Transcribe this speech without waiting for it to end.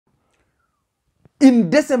In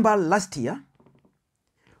December last year,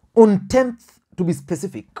 on 10th to be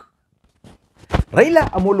specific,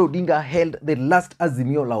 Raila Amolo Odinga held the last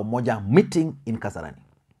Azimio la Umoja meeting in Kasarani.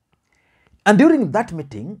 And during that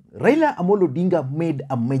meeting, Raila Amolo Odinga made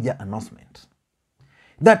a major announcement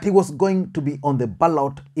that he was going to be on the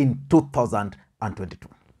ballot in 2022.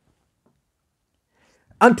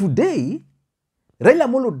 And today, Raila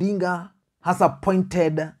Amolo Odinga has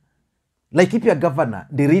appointed Laikipia Governor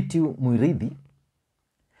Ndiritu Muriithi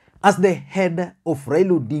as the head of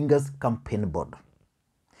Raila Odinga's campaign board.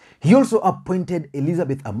 He also appointed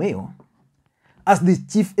Elizabeth Meyo as the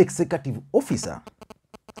chief executive officer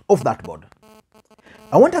of that board.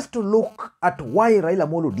 I want us to look at why Raila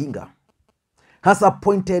Amolo Odinga has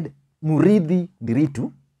appointed Muriithi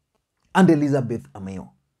Ndiritu and Elizabeth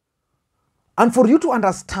Meyo. And for you to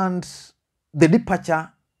understand the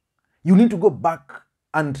departure, you need to go back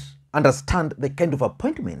and understand the kind of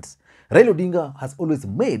appointments Raila Odinga has always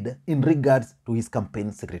made in regards to his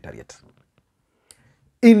campaign secretariat.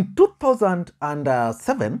 In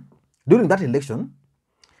 2007, during that election,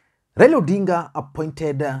 Raila Odinga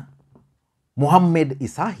appointed Mohammed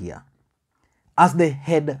Isahia as the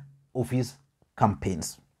head of his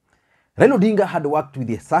campaigns. Raila Odinga had worked with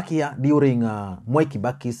Isahia during Mwai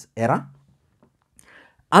Kibaki's era,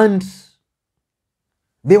 and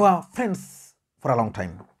they were friends for a long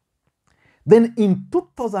time. Then in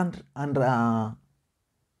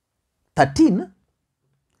 2013,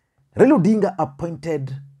 Raila Odinga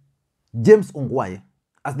appointed James Ongwae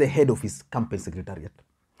as the head of his campaign secretariat.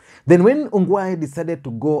 Then when Ongwae decided to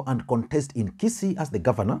go and contest in Kisii as the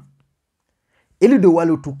governor, Eliud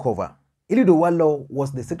Owalo took over. Eliud Owalo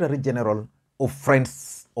was the Secretary General of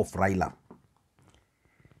Friends of Raila.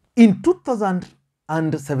 In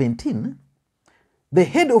 2017, the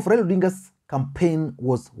head of Raila Odinga's campaign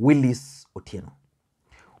was Willis Otieno.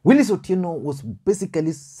 Willis Otieno was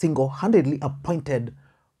basically single-handedly appointed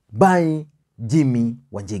by Jimmy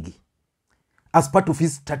Wanjigi as part of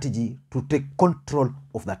his strategy to take control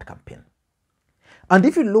of that campaign. And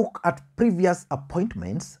if you look at previous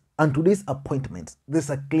appointments and today's appointments, there's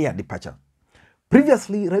a clear departure.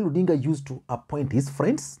 Previously, Raila Odinga used to appoint his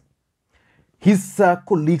friends, his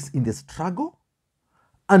colleagues in the struggle,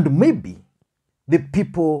 and maybe the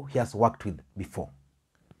people he has worked with before.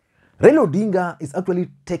 Raila Odinga is actually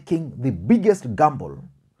taking the biggest gamble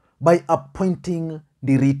by appointing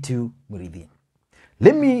Ndiritu Muriithi.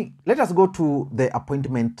 Let us go to the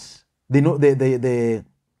appointment. Let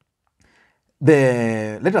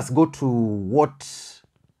us go to what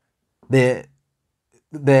the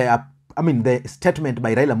statement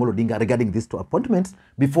by Raila Amolo Odinga regarding these two appointments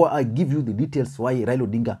before I give you the details why Raila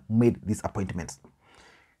Odinga made these appointments.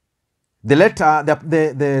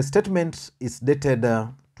 The statement is dated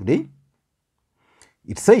today.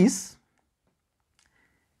 It says,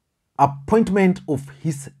 appointment of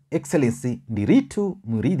His Excellency Ndiritu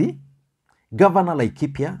Muriithi, Governor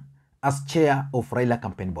Laikipia, as chair of Raila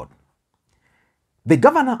Campaign Board. The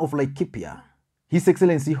Governor of Laikipia, His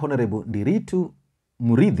Excellency Honorable Ndiritu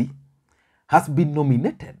Muriithi, has been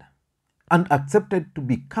nominated and accepted to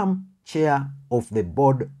become chair of the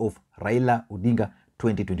board of Raila Odinga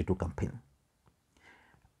 2022 campaign.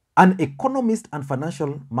 An economist and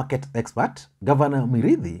financial market expert, Governor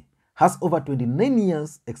Muriithi has over 29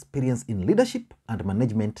 years experience in leadership and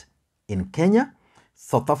management in Kenya,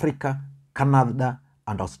 South Africa, Canada,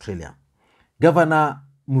 and Australia. Governor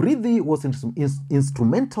Muriithi was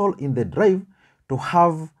instrumental in the drive to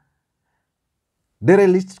have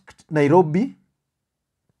derelict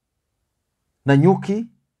Nairobi-Nanyuki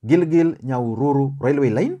Gilgil-Nyahururu railway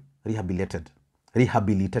line rehabilitated.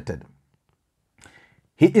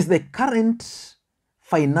 He is the current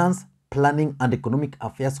Finance, Planning and Economic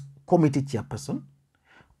Affairs Committee Chairperson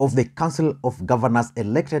of the Council of Governors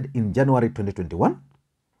elected in January 2021.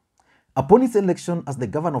 Upon his election as the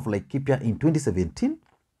Governor of Laikipia in 2017,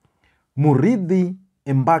 Muriithi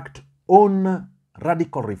embarked on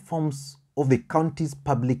radical reforms of the county's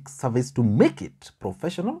public service to make it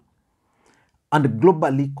professional and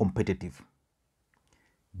globally competitive.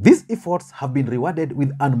 These efforts have been rewarded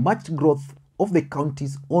with unmatched growth of the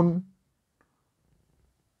county's own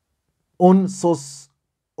source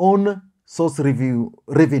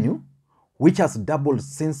revenue, which has doubled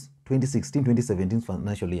since 2016-2017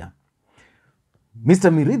 financial year.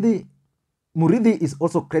 Mr. Muriithi is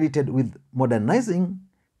also credited with modernizing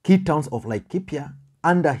key towns of Laikipia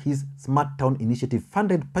under his Smart Town initiative,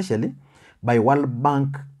 funded partially by World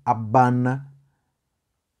Bank Urban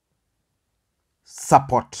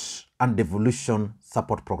Support and Devolution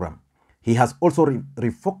Support Program. He has also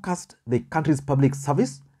refocused the country's public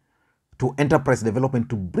service to enterprise development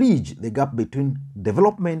to bridge the gap between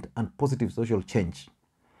development and positive social change.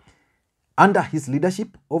 Under his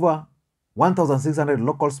leadership, over 1,600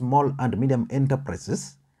 local small and medium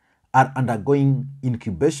enterprises are undergoing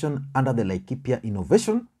incubation under the Laikipia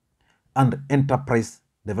Innovation and Enterprise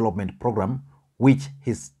Development Program, which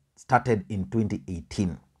he started in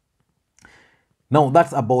 2018. Now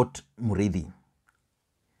that's about Muriithi.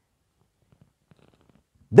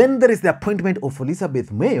 Then there is the appointment of Elizabeth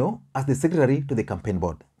Meyo as the secretary to the campaign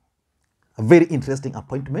board. A very interesting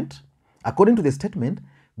appointment. According to the statement,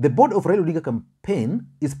 the board of Raila Odinga campaign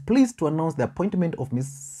is pleased to announce the appointment of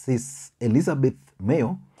Mrs. Elizabeth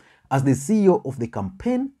Meyo as the CEO of the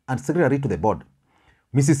campaign and secretary to the board.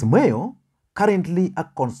 Mrs. Meyo, currently a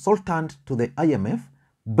consultant to the IMF,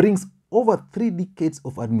 brings over 3 decades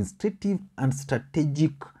of administrative and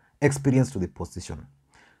strategic experience to the position.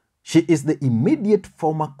 She is the immediate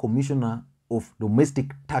former commissioner of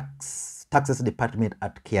domestic taxes department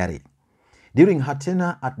at KRA. During her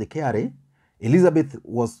tenure at the KRA, Elizabeth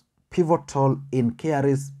was pivotal in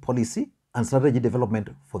KRA's policy and strategy development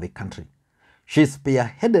for the country. She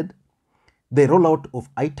spearheaded the rollout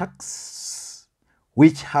of iTax,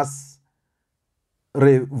 which has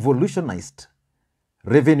revolutionized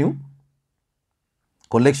revenue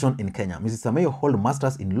collection in Kenya. Mrs. Meyo holds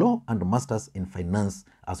masters in law and masters in finance,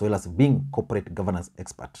 as well as being corporate governance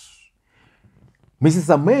expert.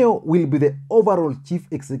 Mrs. Meyo will be the overall chief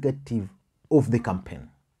executive of the campaign,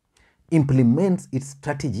 implements its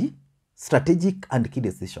strategic and key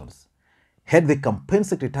decisions, head the campaign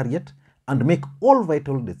secretariat, and make all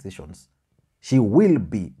vital decisions. She will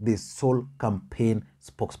be the sole campaign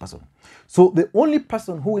spokesperson. So the only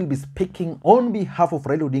person who will be speaking on behalf of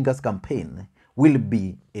Raila Odinga's campaign will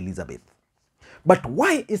be Elizabeth. But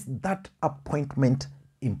why is that appointment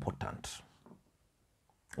important?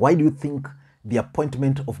 Why do you think the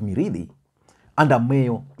appointment of Muriithi and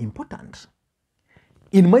Meyo important?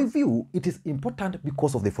 In my view, it is important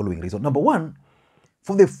because of the following reason. Number one,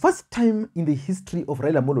 for the first time in the history of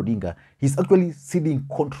Raila Odinga, he's actually ceding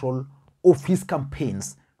control of his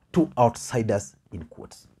campaigns to outsiders, in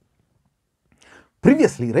quotes.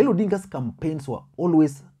 Previously, Raila Odinga's campaigns were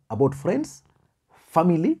always about friends,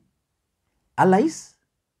 family, allies,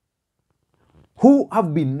 who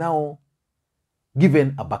have been now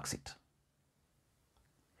given a backseat.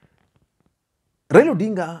 Raila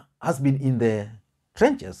Odinga has been in the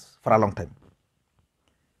trenches for a long time.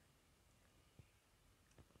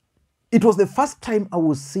 It was the first time I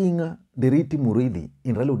was seeing Ndiritu Muriithi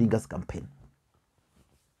in Raila Odinga's campaign.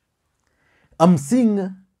 I'm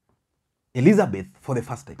seeing Elizabeth for the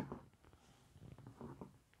first time.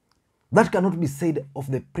 That cannot be said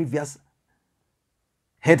of the previous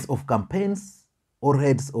heads of campaigns or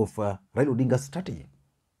heads of Raila Odinga's strategy.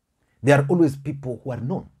 There are always people who are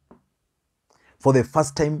known. For the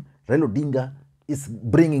first time, Raila Odinga is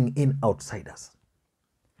bringing in outsiders.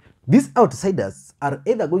 These outsiders are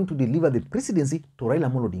either going to deliver the presidency to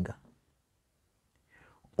Raila Odinga,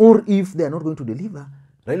 or if they are not going to deliver,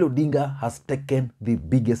 Raila Odinga has taken the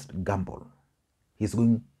biggest gamble. He's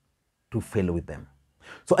going to fail with them.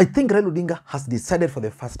 So I think Raila Odinga has decided for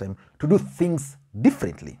the first time to do things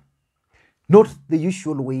differently, not the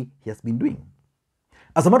usual way he has been doing.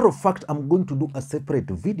 As a matter of fact, I'm going to do a separate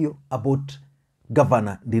video about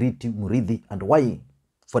Governor Ndiritu Muriithi and why,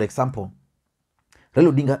 for example,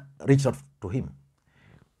 Raila Odinga reached out to him.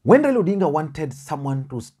 When Raila Odinga wanted someone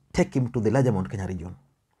to take him to the larger Mount Kenya region,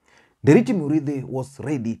 Ndiritu Muriithi was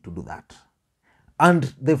ready to do that.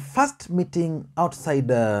 And the first meeting outside,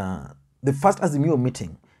 the first Azimio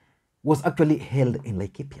meeting was actually held in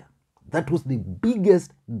Laikipia. That was the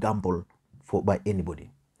biggest gamble by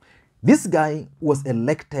anybody. This guy was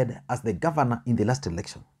elected as the governor in the last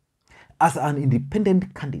election as an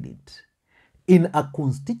independent candidate in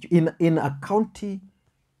a county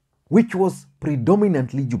which was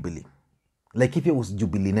predominantly Jubilee. Laikipia was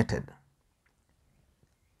Jubilee-nated,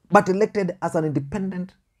 but elected as an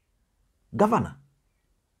independent governor.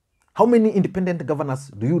 How many independent governors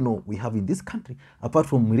do you know we have in this country apart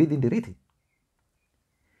from Ndiritu?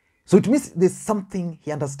 So it means there's something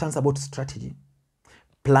he understands about strategy,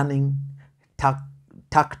 planning,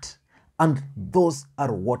 tact, and those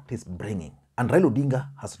are what he's bringing. And Raila Odinga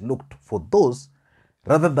has looked for those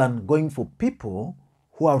rather than going for people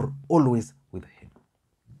who are always with him.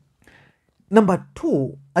 Number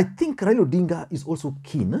two, I think Raila Odinga is also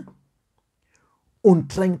keen on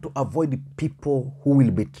trying to avoid people who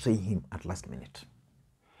will betray him at last minute.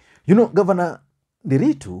 You know, Governor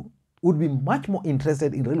Ndiritu would be much more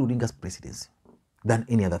interested in Raila Odinga's presidency than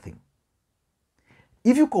any other thing.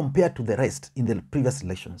 If you compare to the rest in the previous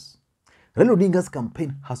elections, Raila Odinga's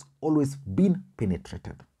campaign has always been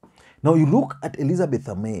penetrated. Now you look at Elizabeth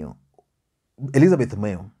Meyo,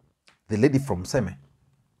 the lady from Seme.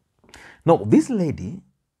 Now this lady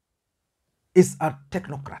is a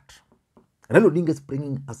technocrat. Raila Odinga is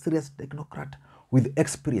bringing a serious technocrat with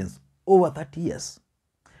experience over 30 years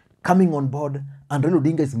coming on board, and Raila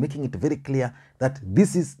Odinga is making it very clear that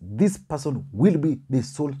this person will be the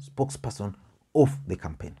sole spokesperson of the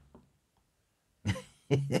campaign.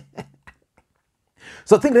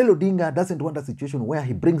 So I think Raila Odinga doesn't want a situation where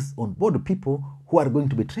he brings on board people who are going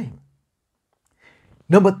to betray him.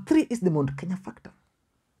 Number 3 is the Mount Kenya factor.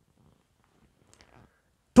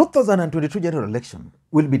 2022 general election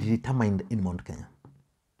will be determined in Mount Kenya.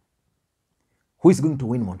 Who is going to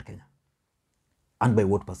win Mount Kenya? And by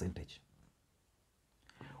what percentage?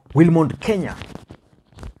 Will Mount Kenya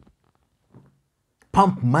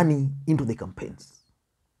pump money into the campaigns?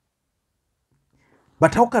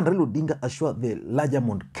 But how can Raila Odinga assure the larger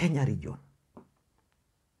Mount Kenya region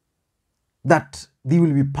that they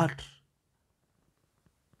will be part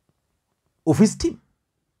of his team?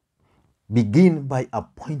 Begin by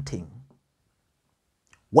appointing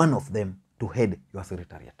one of them to head your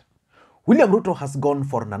secretariat. William Ruto has gone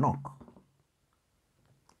for Nanok.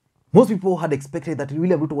 Most people had expected that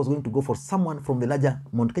William Ruto was going to go for someone from the larger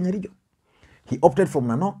Mount Kenya region. He opted for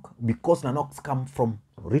Nanok because Nanoks come from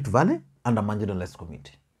Rift Valley and a marginalized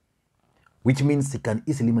community, which means he can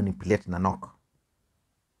easily manipulate Nanok.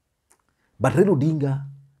 But Raila Odinga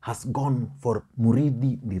has gone for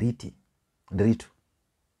Ndiritu,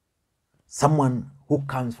 someone who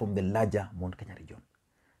comes from the larger Mount Kenya region,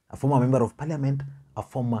 a former member of parliament, a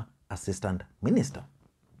former assistant minister.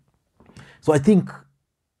 So I think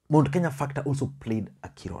Mount Kenya factor also played a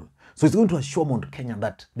key role. So it's going to assure Mount Kenya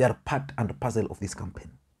that they are part and parcel of this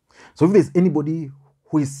campaign. So if there's anybody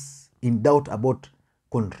who is in doubt about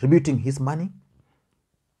contributing his money,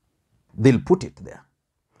 they'll put it there.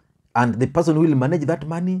 And the person who will manage that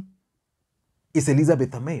money is Elizabeth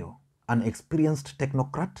Meyo, an experienced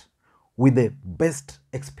technocrat with the best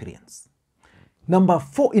experience. Number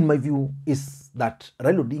 4, in my view, is that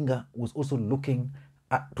Raila Odinga was also looking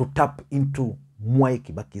to tap into Mwai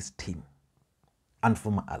Kibaki's team and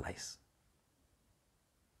former allies.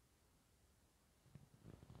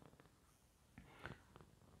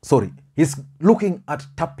 Sorry, he's looking at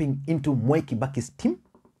tapping into Mwai Kibaki's team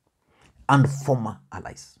and former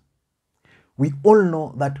allies. We all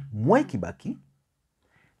know that Mwai Kibaki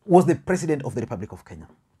was the president of the Republic of Kenya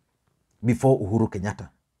before Uhuru Kenyatta.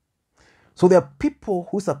 So there are people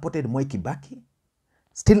who supported Mwai Kibaki,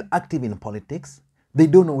 still active in politics. They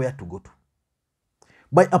don't know where to go to.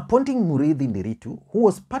 By appointing Murithi Ndiritu, who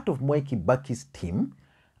was part of Mwai Kibaki's team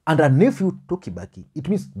and a nephew to Kibaki, it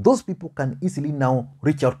means those people can easily now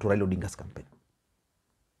reach out to Raila Odinga's campaign.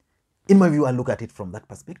 In my view, I look at it from that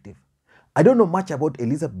perspective. I don't know much about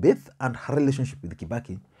Elizabeth and her relationship with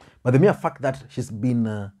Kibaki, but the mere fact that she's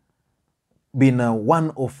been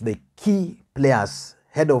one of the key players,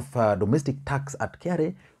 head of domestic tax at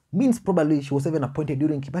KRA, means probably she was even appointed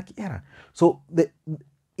during Kibaki era. So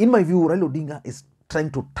in my view, Raila Odinga is trying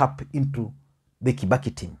to tap into the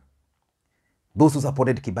Kibaki team. Those who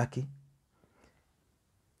supported Kibaki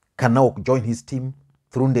can now join his team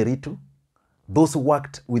through Ndiritu. Those who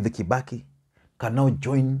worked with the Kibaki can now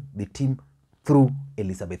join the team through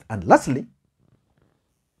Elizabeth. And lastly,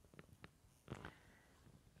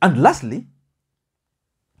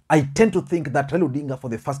 I tend to think that Raila Odinga for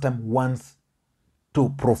the first time wants to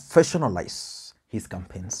professionalize his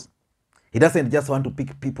campaigns. He doesn't just want to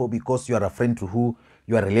pick people because you are a friend to who,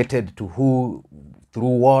 you are related to who, through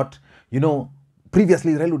what. You know,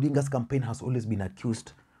 previously Raila Odinga's campaign has always been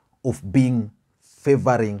accused of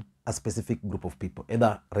favoring a specific group of people,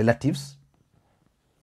 either relatives